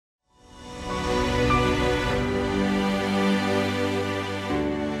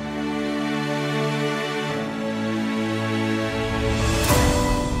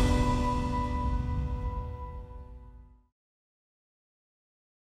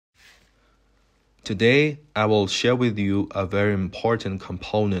Today, I will share with you a very important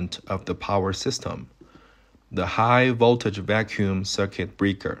component of the power system, the high voltage vacuum circuit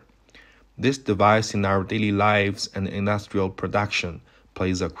breaker. This device in our daily lives and industrial production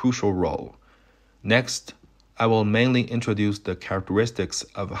plays a crucial role. Next, I will mainly introduce the characteristics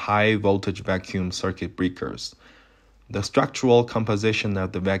of high voltage vacuum circuit breakers, the structural composition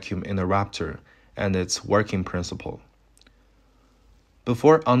of the vacuum interrupter, and its working principle.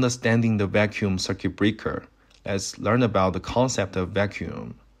 Before understanding the vacuum circuit breaker, let's learn about the concept of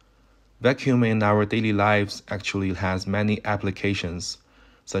vacuum. Vacuum in our daily lives actually has many applications,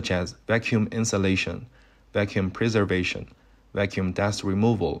 such as vacuum insulation, vacuum preservation, vacuum dust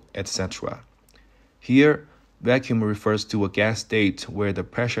removal, etc. Here, vacuum refers to a gas state where the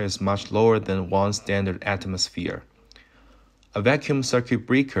pressure is much lower than one standard atmosphere. A vacuum circuit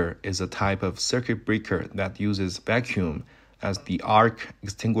breaker is a type of circuit breaker that uses vacuum as the arc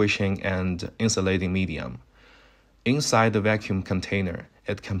extinguishing and insulating medium. Inside the vacuum container,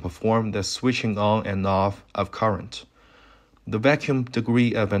 it can perform the switching on and off of current. The vacuum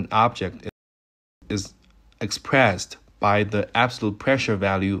degree of an object is expressed by the absolute pressure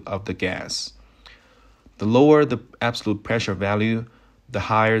value of the gas. The lower the absolute pressure value, the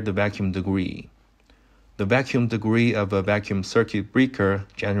higher the vacuum degree. The vacuum degree of a vacuum circuit breaker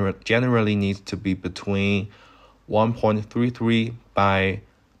generally needs to be between 1.33 by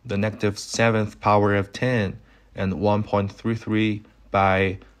the negative 7th power of 10 and 1.33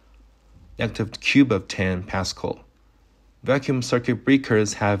 by negative cube of 10 Pascal. Vacuum circuit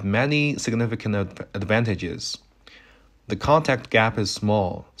breakers have many significant advantages. The contact gap is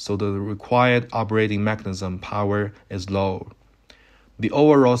small, so the required operating mechanism power is low. The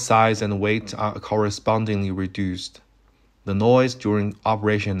overall size and weight are correspondingly reduced. The noise during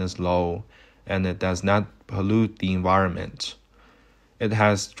operation is low, and it does not pollute the environment. It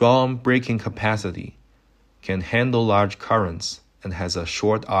has strong braking capacity, can handle large currents, and has a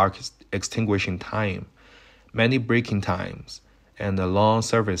short arc extinguishing time, many braking times, and a long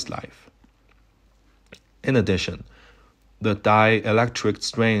service life. In addition, the dielectric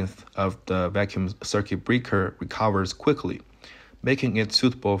strength of the vacuum circuit breaker recovers quickly, making it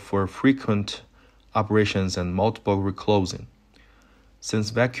suitable for frequent operations and multiple reclosing.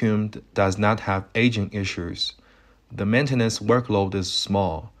 Since vacuum does not have aging issues, the maintenance workload is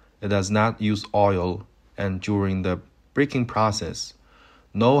small, it does not use oil, and during the breaking process,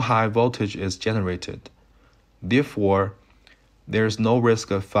 no high voltage is generated. Therefore, there is no risk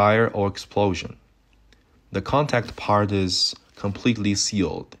of fire or explosion. The contact part is completely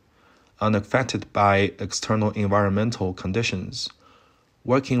sealed, unaffected by external environmental conditions,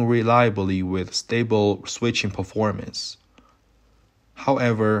 working reliably with stable switching performance.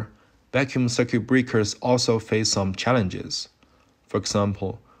 However, vacuum circuit breakers also face some challenges. For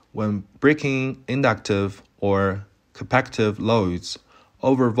example, when breaking inductive or capacitive loads,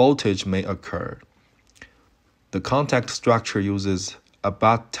 overvoltage may occur. The contact structure uses a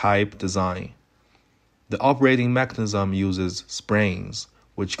butt-type design. The operating mechanism uses springs,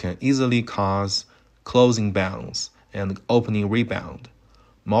 which can easily cause closing bounce and opening rebound.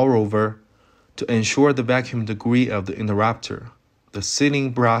 Moreover, to ensure the vacuum degree of the interrupter, the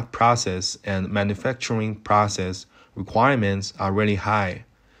sealing process and manufacturing process requirements are really high,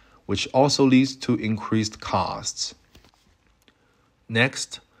 which also leads to increased costs.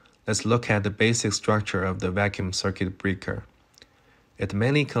 Next, let's look at the basic structure of the vacuum circuit breaker. It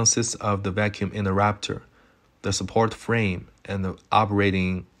mainly consists of the vacuum interrupter, the support frame, and the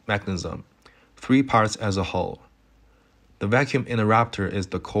operating mechanism, three parts as a whole. The vacuum interrupter is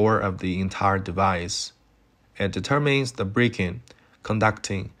the core of the entire device. It determines the breaking,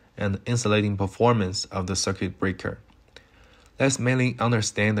 conducting, and insulating performance of the circuit breaker. Let's mainly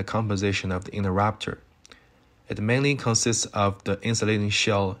understand the composition of the interrupter. It mainly consists of the insulating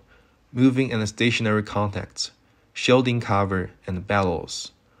shell, moving and stationary contacts, shielding cover, and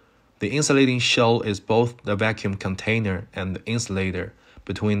bellows. The insulating shell is both the vacuum container and the insulator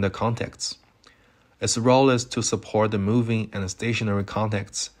between the contacts. Its role is to support the moving and stationary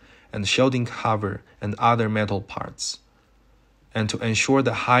contacts and shielding cover and other metal parts, and to ensure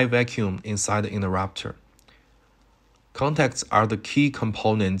the high vacuum inside the interrupter. Contacts are the key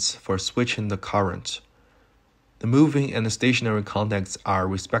components for switching the current. The moving and stationary contacts are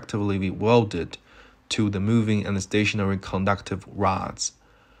respectively welded to the moving and stationary conductive rods,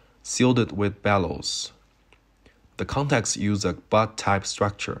 sealed with bellows. The contacts use a butt-type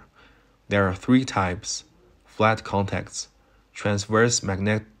structure. There are three types: flat contacts, transverse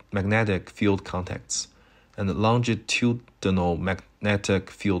magnetic field contacts, and longitudinal magnetic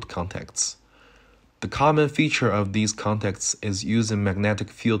field contacts. The common feature of these contacts is using magnetic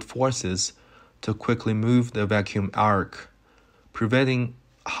field forces to quickly move the vacuum arc, preventing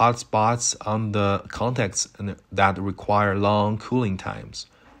hot spots on the contacts that require long cooling times.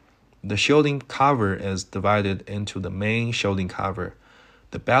 The shielding cover is divided into the main shielding cover,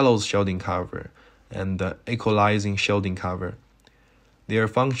 the bellows shielding cover, and the equalizing shielding cover. Their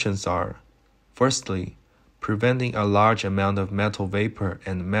functions are, firstly, preventing a large amount of metal vapor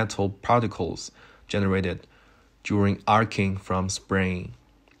and metal particles generated during arcing from spraying.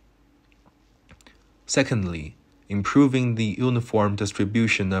 Secondly, improving the uniform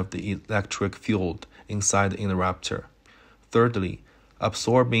distribution of the electric field inside the interrupter. Thirdly,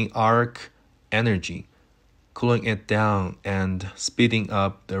 absorbing arc energy, cooling it down, and speeding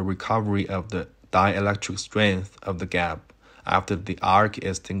up the recovery of the dielectric strength of the gap after the arc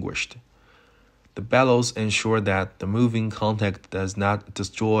is extinguished. The bellows ensure that the moving contact does not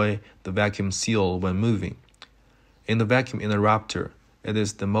destroy the vacuum seal when moving. In the vacuum interrupter, it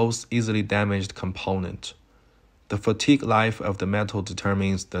is the most easily damaged component. The fatigue life of the metal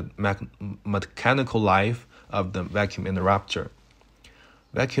determines the mechanical life of the vacuum interrupter.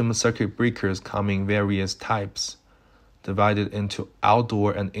 Vacuum circuit breakers come in various types, divided into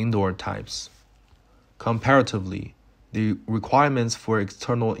outdoor and indoor types. Comparatively, the requirements for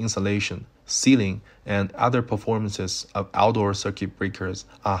external insulation, sealing, and other performances of outdoor circuit breakers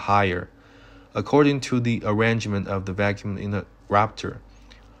are higher, according to the arrangement of the vacuum interrupter.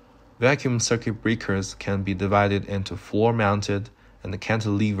 Vacuum circuit breakers can be divided into floor-mounted and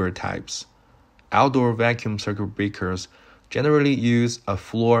cantilever types. Outdoor vacuum circuit breakers generally use a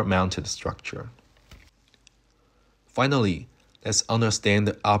floor-mounted structure. Finally, let's understand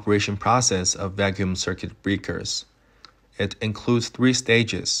the operation process of vacuum circuit breakers. It includes 3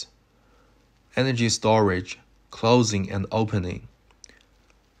 stages: energy storage, closing, and opening.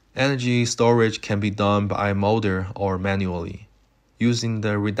 Energy storage can be done by motor or manually. Using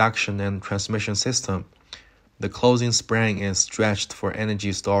the reduction and transmission system, the closing spring is stretched for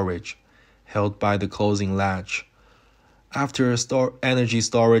energy storage, held by the closing latch. After energy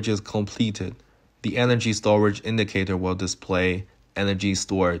storage is completed, the energy storage indicator will display energy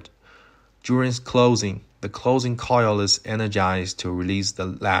stored. During closing, the closing coil is energized to release the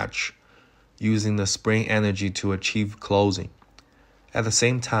latch, using the spring energy to achieve closing. At the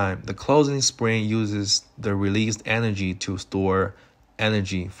same time, the closing spring uses the released energy to store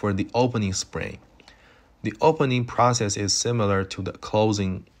energy for the opening spring. The opening process is similar to the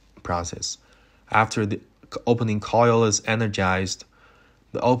closing process. After the opening coil is energized,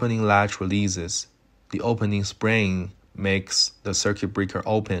 the opening latch releases. The opening spring makes the circuit breaker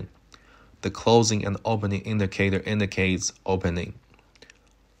open. The closing and opening indicator indicates opening.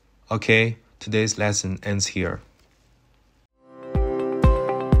 Okay, today's lesson ends here.